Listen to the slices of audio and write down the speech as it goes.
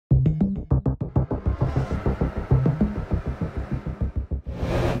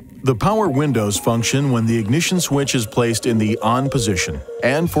The power windows function when the ignition switch is placed in the on position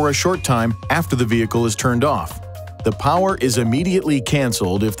and for a short time after the vehicle is turned off. The power is immediately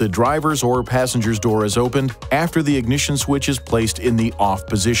canceled if the driver's or passenger's door is opened after the ignition switch is placed in the off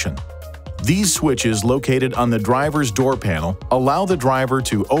position. These switches located on the driver's door panel allow the driver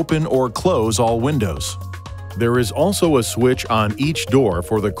to open or close all windows. There is also a switch on each door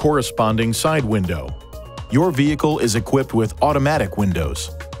for the corresponding side window. Your vehicle is equipped with automatic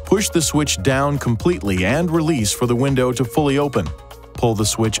windows. Push the switch down completely and release for the window to fully open. Pull the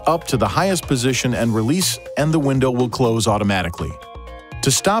switch up to the highest position and release, and the window will close automatically.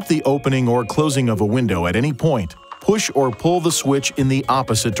 To stop the opening or closing of a window at any point, push or pull the switch in the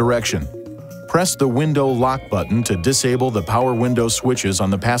opposite direction. Press the window lock button to disable the power window switches on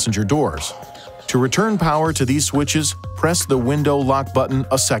the passenger doors. To return power to these switches, press the window lock button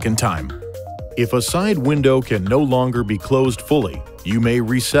a second time. If a side window can no longer be closed fully, you may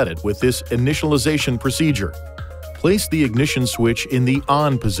reset it with this initialization procedure. Place the ignition switch in the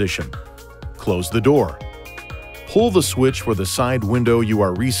on position. Close the door. Pull the switch for the side window you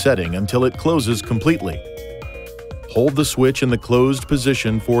are resetting until it closes completely. Hold the switch in the closed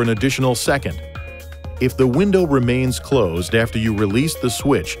position for an additional second. If the window remains closed after you release the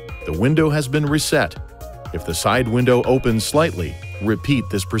switch, the window has been reset. If the side window opens slightly, repeat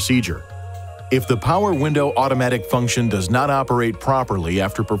this procedure. If the power window automatic function does not operate properly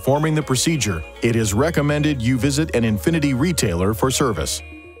after performing the procedure, it is recommended you visit an INFINITI retailer for service.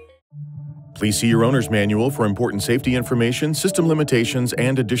 Please see your owner's manual for important safety information, system limitations,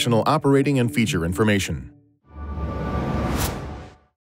 and additional operating and feature information.